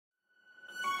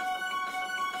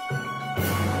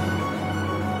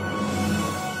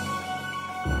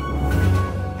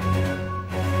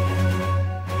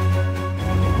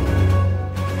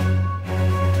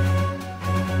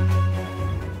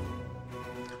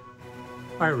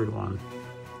Hi everyone,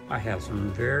 I have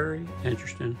some very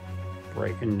interesting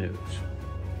breaking news.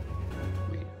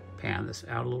 Let me pan this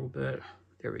out a little bit.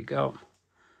 There we go.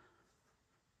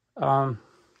 I've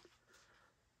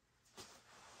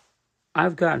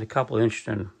gotten a couple of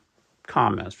interesting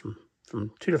comments from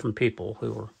two different people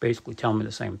who were basically telling me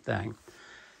the same thing.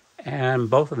 And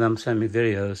both of them sent me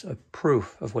videos of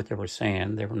proof of what they were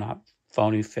saying. They were not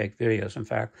phony, fake videos. In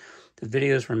fact, the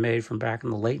videos were made from back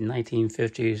in the late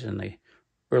 1950s and the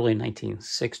early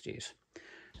 1960s.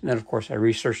 And then, of course, I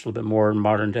researched a little bit more in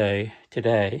modern day.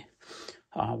 Today,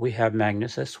 we have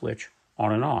magnets that switch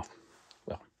on and off.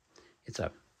 Well, it's a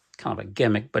kind of a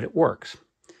gimmick, but it works.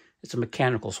 It's a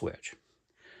mechanical switch.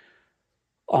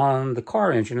 On the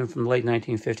car engine from the late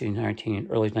 1950s,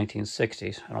 early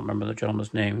 1960s, I don't remember the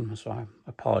gentleman's name, so I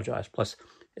apologize. Plus,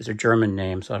 it's a German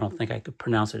name, so I don't think I could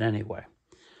pronounce it anyway.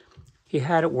 He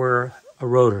had it where a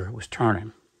rotor was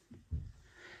turning.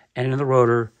 And in the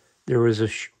rotor, there was a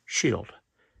shield.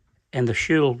 And the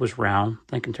shield was round,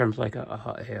 think in terms like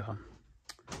a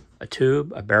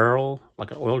tube, a barrel,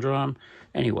 like an oil drum.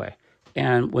 Anyway,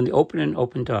 and when the opening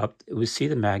opened up, it would see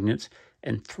the magnets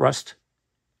and thrust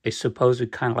a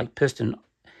supposed kind of like piston,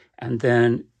 and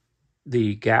then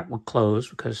the gap would close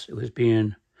because it was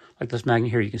being like this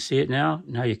magnet here. You can see it now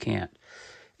you can't.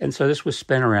 And so this was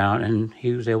spin around, and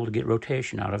he was able to get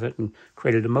rotation out of it and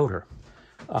created a motor.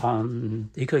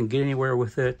 He couldn't get anywhere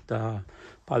with it.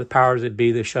 By the powers that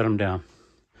be, they shut him down.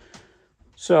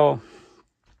 So,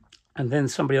 and then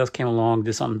somebody else came along,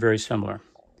 did something very similar.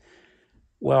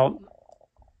 Well,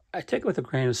 I take it with a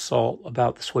grain of salt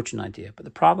about the switching idea, but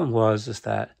the problem is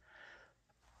that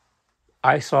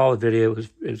I saw the video. It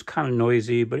was kind of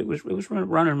noisy, but it was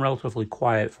running relatively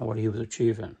quiet for what he was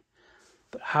achieving.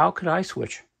 But how could I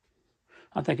switch?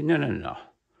 I'm thinking, no.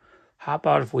 How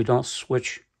about if we don't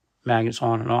switch magnets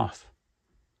on and off?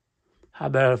 How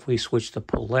about if we switch the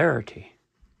polarity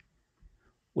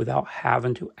without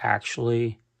having to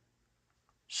actually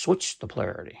switch the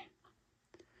polarity?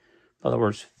 In other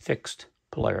words, fixed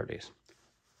polarities.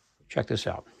 Check this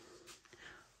out.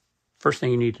 First thing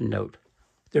you need to note,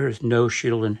 there is no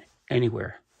shielding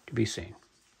anywhere to be seen.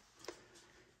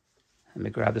 Let me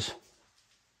grab this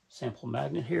sample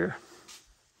magnet here.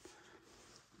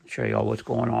 Show you all what's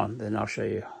going on. Then I'll show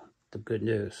you the good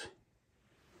news.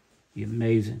 The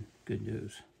amazing good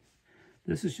news.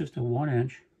 This is just a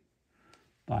 1-inch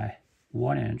by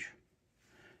 1-inch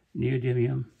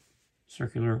neodymium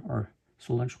circular or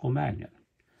cylindrical magnet.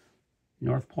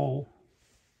 North pole,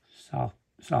 south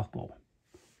pole.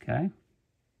 Okay?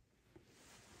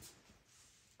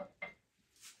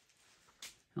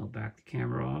 I'll back the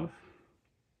camera off.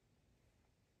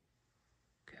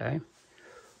 Okay?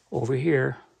 Over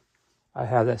here, I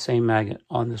have that same magnet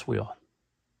on this wheel.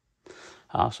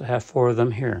 I also have 4 of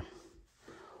them here.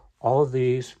 All of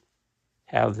these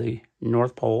have the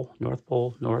north pole,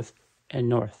 north, and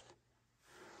north.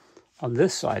 On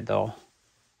this side, though,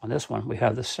 on this one, we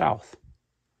have the south.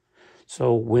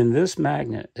 So when this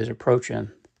magnet is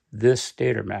approaching this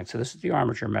stator magnet, so this is the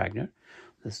armature magnet,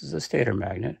 this is the stator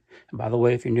magnet. And by the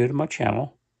way, if you're new to my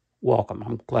channel, welcome.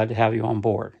 I'm glad to have you on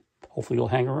board. Hopefully you'll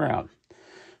hang around.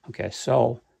 Okay,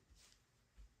 so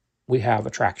we have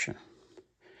attraction.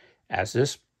 As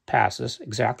this passes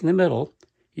exactly in the middle,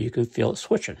 you can feel it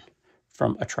switching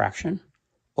from attraction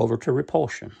over to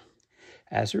repulsion.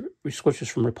 As it switches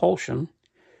from repulsion,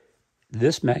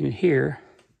 this magnet here,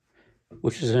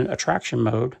 which is in attraction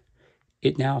mode,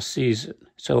 it now sees it.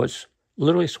 So it's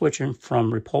literally switching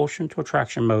from repulsion to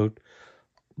attraction mode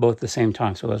both at the same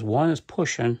time. So as one is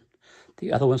pushing,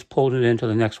 the other one's pulling it into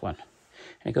the next one.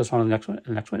 And it goes on to the next one, and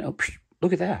the next one. Oh,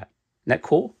 look at that. Isn't that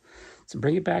cool? So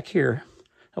bring it back here.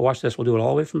 Now watch this. We'll do it all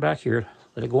the way from back here.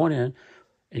 Let it go on in.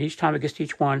 And each time it gets to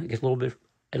each one, it gets a little bit,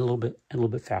 and a little bit, and a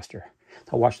little bit faster.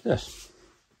 Now watch this.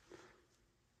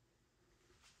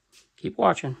 Keep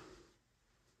watching.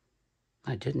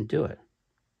 I didn't do it.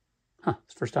 Huh,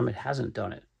 it's the first time it hasn't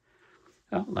done it.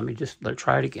 Well, let it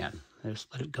try it again.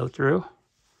 Just let it go through.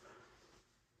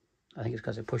 I think it's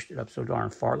because I pushed it up so darn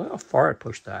far. Look how far I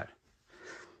pushed that.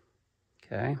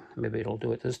 Okay, maybe it'll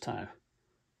do it this time.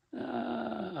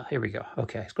 Here we go.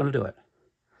 Okay, it's going to do it.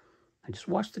 And just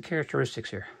watch the characteristics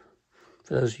here.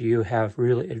 For those of you who have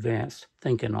really advanced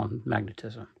thinking on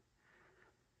magnetism.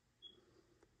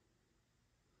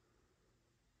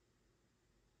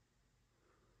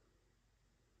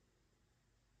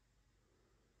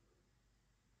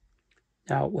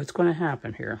 Now, what's going to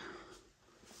happen here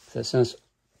is that since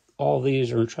all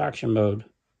these are in traction mode,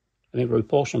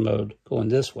 repulsion mode going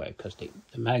this way, because the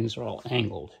magnets are all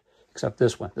angled, except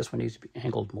this one. This one needs to be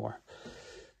angled more.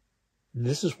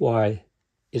 This is why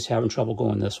is having trouble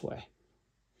going this way.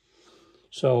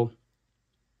 So,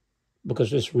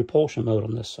 because there's repulsion mode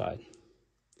on this side.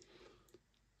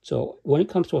 So when it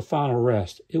comes to a final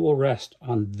rest, it will rest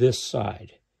on this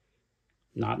side.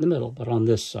 Not in the middle, but on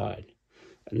this side.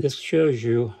 And this shows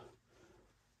you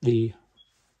the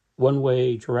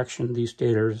one-way direction these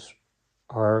stators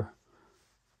are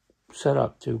set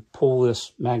up to pull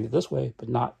this magnet this way, but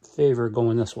not favor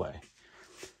going this way.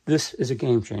 This is a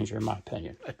game changer, in my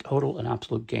opinion. A total and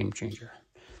absolute game changer.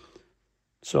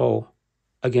 So,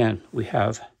 again, we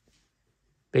have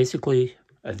basically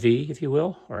a V, if you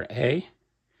will, or A,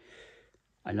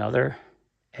 another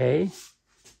A,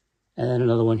 and then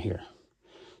another one here.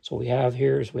 So what we have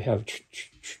here is we have,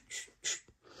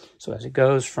 so as it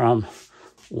goes from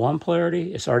one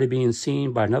polarity, it's already being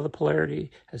seen by another polarity.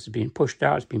 As it's being pushed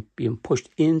out, it's being pushed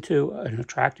into an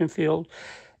attraction field.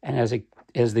 And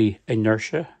as the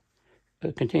inertia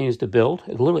continues to build,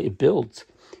 it builds.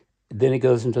 Then it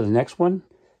goes into the next one.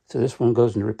 So this one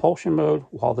goes into repulsion mode,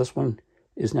 while this one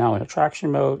is now in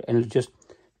attraction mode. And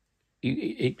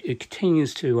it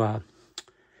continues to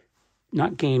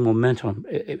not gain momentum,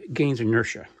 it gains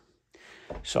inertia.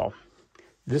 So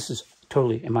this is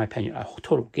totally, in my opinion, a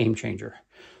total game changer.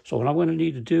 So what I'm going to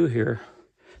need to do here,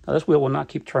 now this wheel will not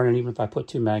keep turning even if I put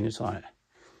 2 magnets on it.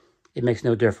 It makes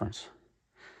no difference.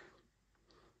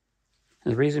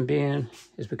 And the reason being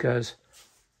is because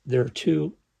there are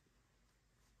 2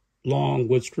 long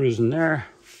wood screws in there,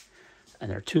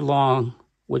 and there are 2 long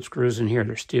wood screws in here.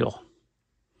 They're steel.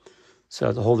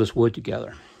 So to hold this wood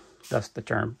together, that's the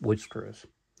term wood screws.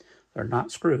 They're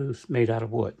not screws made out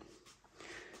of wood.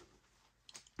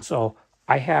 So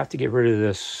I have to get rid of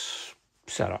this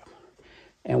setup.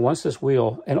 And once this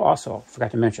wheel, and also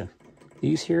forgot to mention,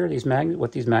 these here, these magnets,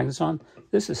 what these magnets on,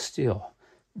 this is steel.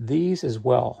 These as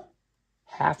well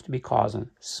have to be causing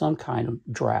some kind of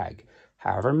drag.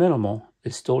 However minimal,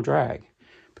 it's still drag.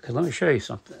 Because let me show you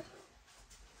something.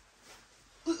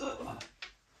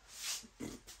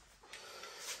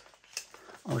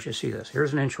 I want you to see this.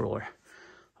 Here's an inch ruler.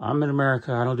 I'm in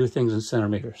America. I don't do things in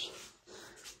centimeters.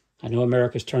 I know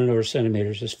America's turning over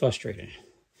centimeters. It's frustrating.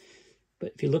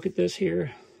 But if you look at this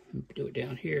here, do it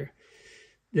down here.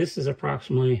 This is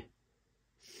approximately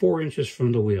 4 inches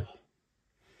from the wheel.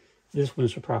 This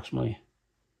one's approximately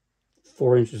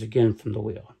 4 inches again from the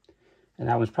wheel. And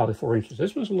that one's probably 4 inches.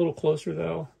 This one's a little closer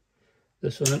though.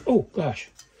 This one, oh gosh.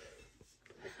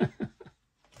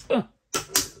 Oh,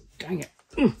 dang it.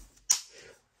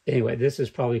 Anyway, this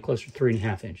is probably closer to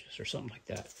 3.5 inches or something like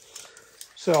that.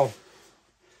 So,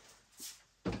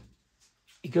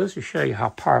 it goes to show you how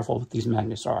powerful these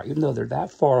magnets are. Even though they're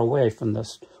that far away from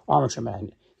this armature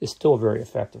magnet, it's still very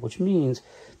effective, which means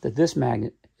that this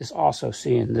magnet is also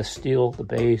seeing this steel, the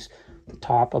base, the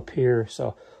top up here.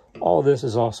 So all this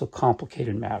is also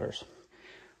complicated matters.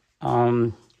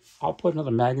 I'll put another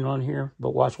magnet on here,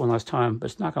 but watch one last time, but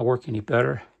it's not going to work any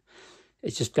better.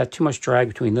 It's just got too much drag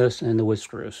between this and the wood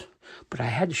screws. But I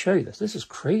had to show you this. This is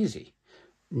crazy.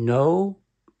 No,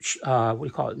 what do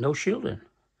you call it? No shielding.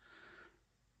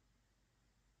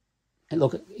 And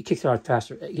look, it kicks out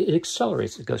faster. It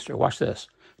accelerates. It goes through. Watch this.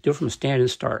 Do it from a stand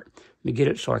and start. Let me get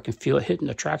it so I can feel it hitting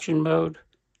the traction mode.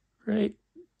 Right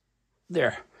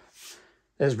there.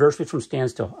 That's virtually from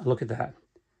standstill. Look at that.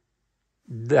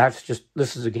 That's just,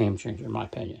 this is a game changer in my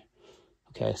opinion.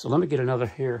 Okay, so let me get another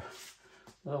here.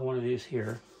 Another one of these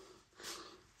here.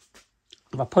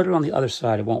 If I put it on the other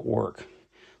side, it won't work.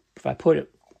 If I put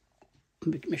it,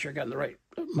 let me make sure I got in the right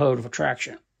mode of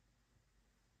attraction.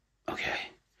 Okay.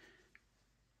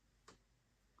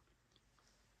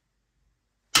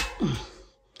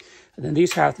 And then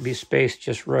these have to be spaced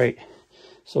just right.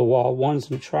 So while one's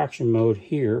in attraction mode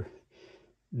here,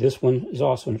 this one is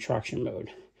also in attraction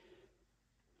mode.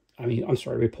 I'm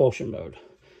sorry, repulsion mode.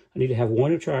 I need to have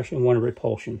one attraction, one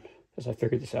repulsion, as I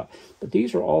figured this out. But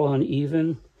these are all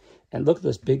uneven, and look at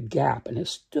this big gap, and it's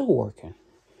still working.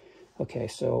 Okay,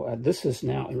 so this is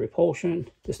now in repulsion.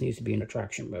 This needs to be in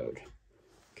attraction mode.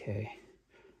 Okay,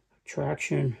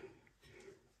 attraction,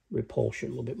 repulsion,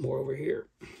 a little bit more over here.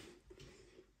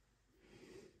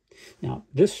 Now,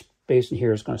 this space in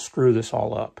here is going to screw this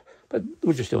all up, but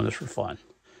we're just doing this for fun.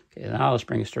 Okay, now let's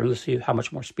bring it through. Let's see how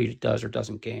much more speed it does or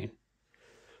doesn't gain.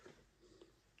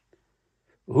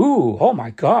 Ooh, oh my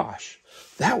gosh.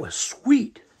 That was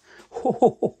sweet.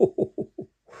 Ooh.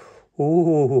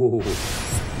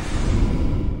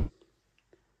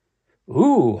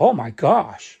 Ooh, oh my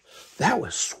gosh. That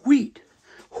was sweet.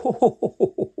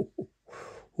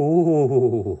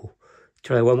 Ooh.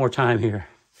 Try one more time here.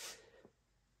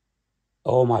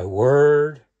 Oh my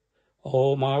word.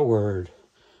 Oh my word.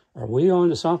 Are we on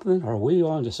to something? Are we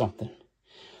on to something?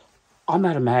 I'm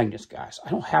out of magnets, guys. I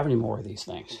don't have any more of these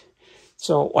things.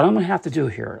 So what I'm going to have to do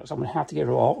here is I'm going to have to get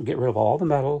rid of all the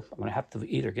metal. I'm going to have to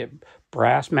either get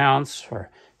brass mounts or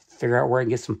figure out where I can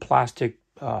get some plastic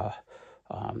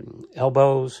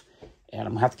elbows. And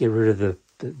I'm going to have to get rid of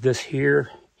this here.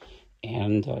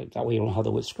 And that way you don't have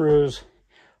the wood screws.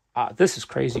 This is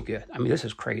crazy good. I mean, this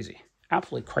is crazy.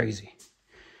 Absolutely crazy.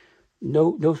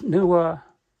 No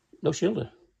shielding.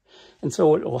 And so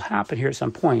what will happen here at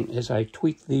some point is I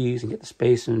tweak these and get the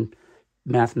spacing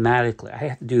mathematically. I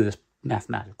have to do this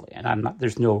mathematically, and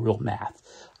there's no real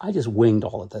math. I just winged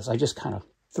all of this. I just kind of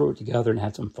threw it together and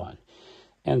had some fun.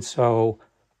 And so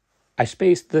I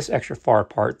spaced this extra far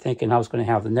apart, thinking I was going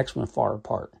to have the next one far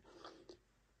apart.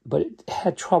 But it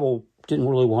had trouble, didn't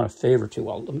really want to favor too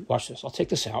well. Let me watch this. I'll take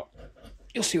this out.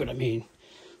 You'll see what I mean.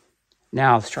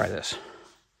 Now let's try this.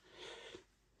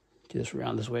 Do this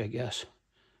around this way, I guess.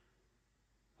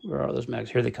 Where are those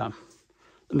mags? Here they come.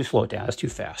 Let me slow it down. That's too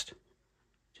fast.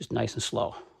 Just nice and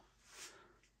slow.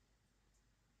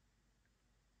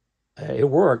 It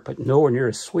worked, but nowhere near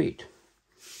as sweet.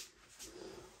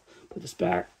 Put this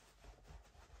back.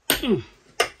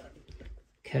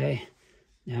 Okay.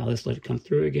 Now let's let it come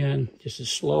through again, just as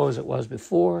slow as it was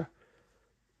before.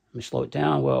 Let me slow it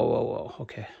down. Whoa, whoa, whoa.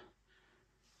 Okay.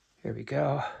 Here we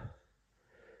go.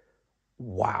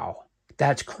 Wow.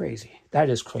 That's crazy.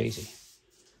 That is crazy.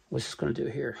 What's this going to do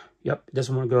here? Yep, it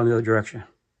doesn't want to go in the other direction.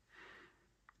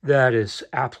 That is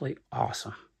absolutely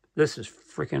awesome. This is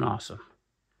freaking awesome.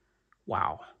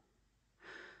 Wow.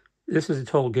 This is a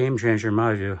total game changer in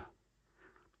my view.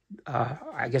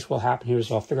 I guess what'll happen here is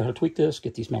I'll figure out how to tweak this,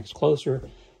 get these magnets closer,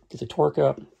 get the torque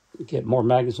up, get more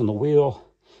magnets on the wheel,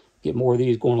 get more of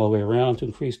these going all the way around to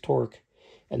increase torque.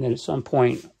 And then at some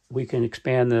point, we can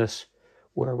expand this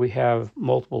where we have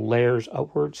multiple layers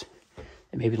upwards.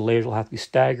 And maybe the layers will have to be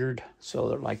staggered. So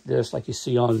they're like this, like you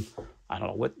see on, I don't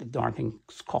know what the darn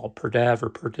thing's called, per-dev or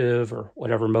per-div or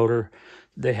whatever motor.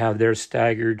 They have theirs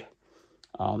staggered.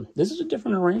 This is a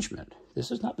different arrangement.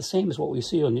 This is not the same as what we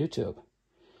see on YouTube.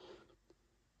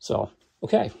 So,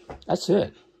 okay, that's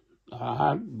it.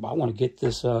 I want to get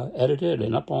this edited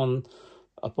and up on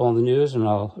the news, and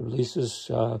I'll release this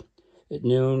at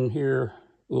noon here.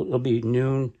 It'll be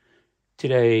noon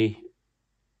today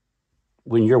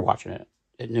when you're watching it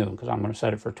at noon, because I'm going to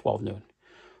set it for 12 noon.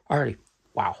 Alrighty,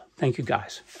 wow, thank you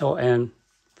guys. Oh, and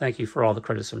thank you for all the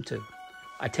criticism too.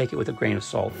 I take it with a grain of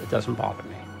salt. It doesn't bother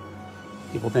me.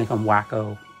 People think I'm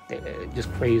wacko,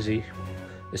 just crazy,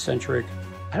 eccentric.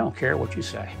 I don't care what you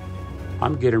say.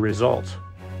 I'm getting results.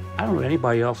 I don't know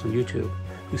anybody else on YouTube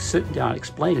who's sitting down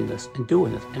explaining this and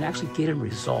doing this and actually getting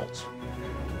results.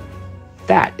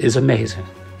 That is amazing.